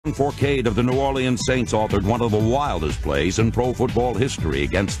Fourcade of the New Orleans Saints authored one of the wildest plays in pro football history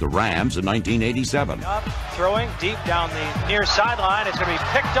against the Rams in 1987. Up, throwing deep down the near sideline. It's going to be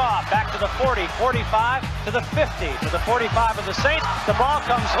picked off back to the 40, 45, to the 50, to the 45 of the Saints. The ball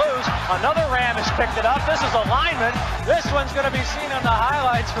comes loose. Another Ram has picked it up. This is a lineman. This one's going to be seen on the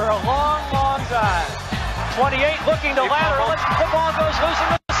highlights for a long, long time. 28 looking to lateral it. The ball goes loose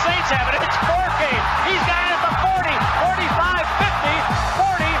and the Saints have it.